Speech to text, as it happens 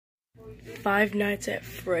Five Nights at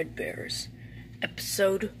Fredbears,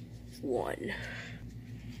 Episode 1.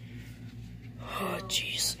 Oh,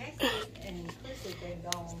 jeez. And Chris has been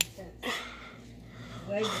gone since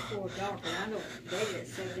way before dark, and they didn't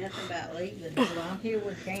say nothing about leaving, so I'm here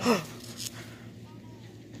with Cam.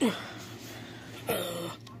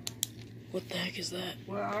 What the heck is that?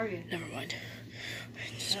 Where are you? Never mind. I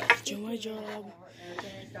just gotta do my job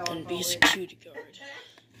and be a security guard.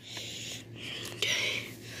 Okay.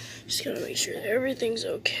 Just gotta make sure that everything's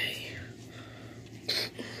okay.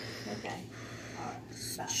 Okay. Alright.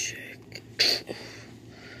 Let's check.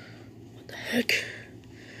 What the heck?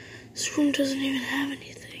 This room doesn't even have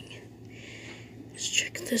anything. Let's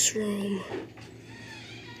check this room.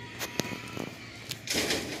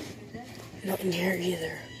 Nothing here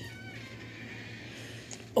either.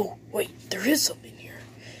 Oh, wait, there is something here.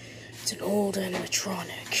 It's an old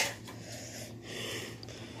animatronic.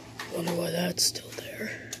 Wonder why that's still there.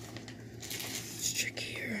 Let's check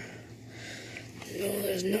here. No,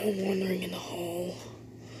 there's no one wandering in the hall.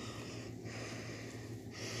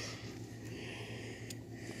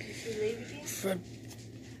 Did she leave again? Fred.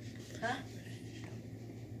 Huh?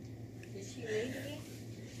 Did she leave again?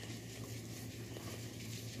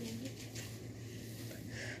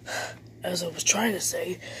 As I was trying to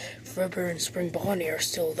say, Fredbear and Spring Bonnie are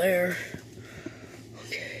still there.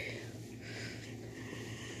 Okay.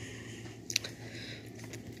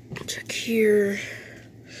 Check here.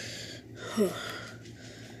 Huh.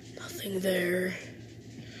 Nothing there.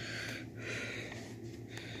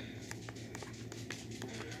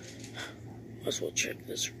 Might as well check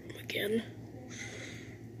this room again.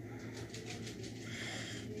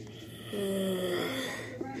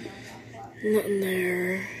 Nothing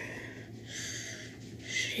there.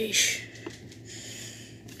 Sheesh.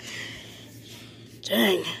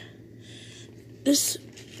 Dang. This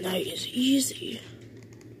night is easy.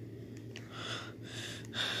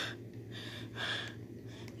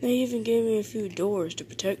 They even gave me a few doors to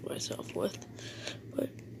protect myself with. But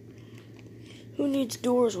who needs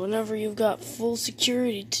doors whenever you've got full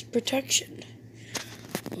security protection?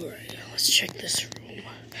 Alright, let's check this room.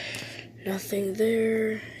 Nothing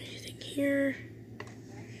there. Anything here?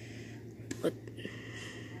 What?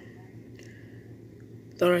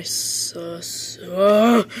 Thought I saw.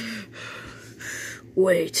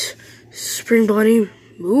 Wait. Spring Bonnie,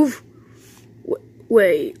 move?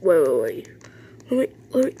 Wait.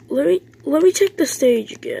 Let me check the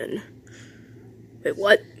stage again. Wait,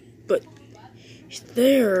 what? But he's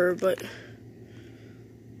there, but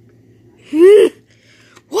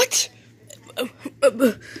what?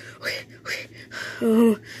 Okay.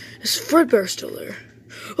 Is Fredbear still there?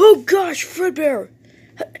 Oh gosh, Fredbear!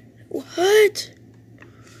 What?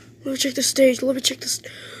 Let me check the stage.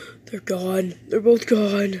 They're gone. They're both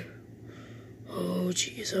gone. Oh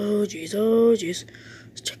jeez.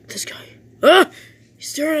 Let's check this guy. Ah! He's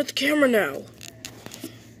staring at the camera now.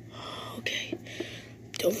 Okay.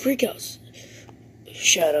 Don't freak out,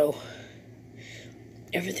 Shadow.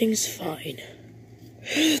 Everything's fine.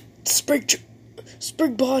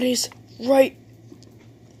 Spring Bonnie's right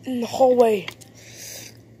in the hallway.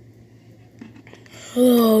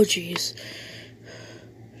 Oh, jeez.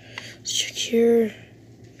 Let's check here.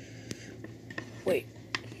 Wait.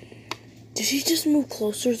 Did he just move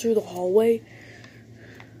closer through the hallway?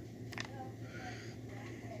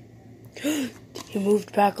 He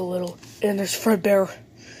moved back a little, and there's Fredbear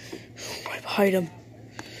right behind him.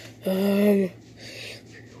 Where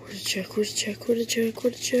to check?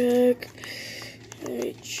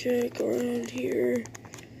 Alright, check around here.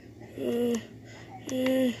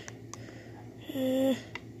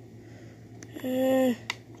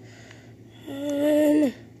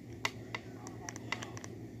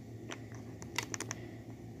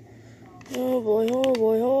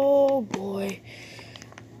 Oh boy.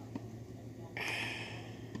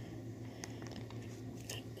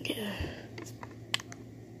 Yeah.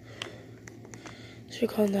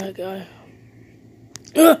 Check on that guy.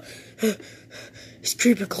 He's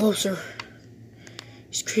creeping closer.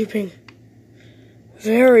 He's creeping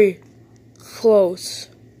very close.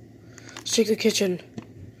 Let's check the kitchen.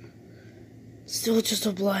 Still just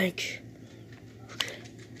a blank.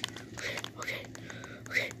 Okay.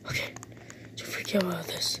 Don't freak out about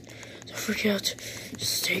this. Don't freak out.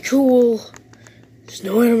 Just stay cool. There's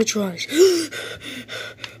no animatronics.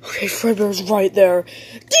 Okay, Fredbear's right there.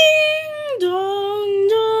 Ding dong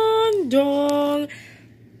dong dong.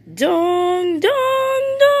 Dong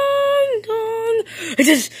dong dong dong. I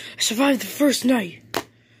survived the first night.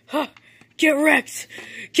 Ha! Get wrecked,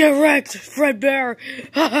 Fredbear.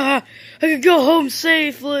 Ha ha! I can go home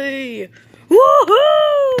safely.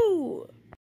 Woohoo!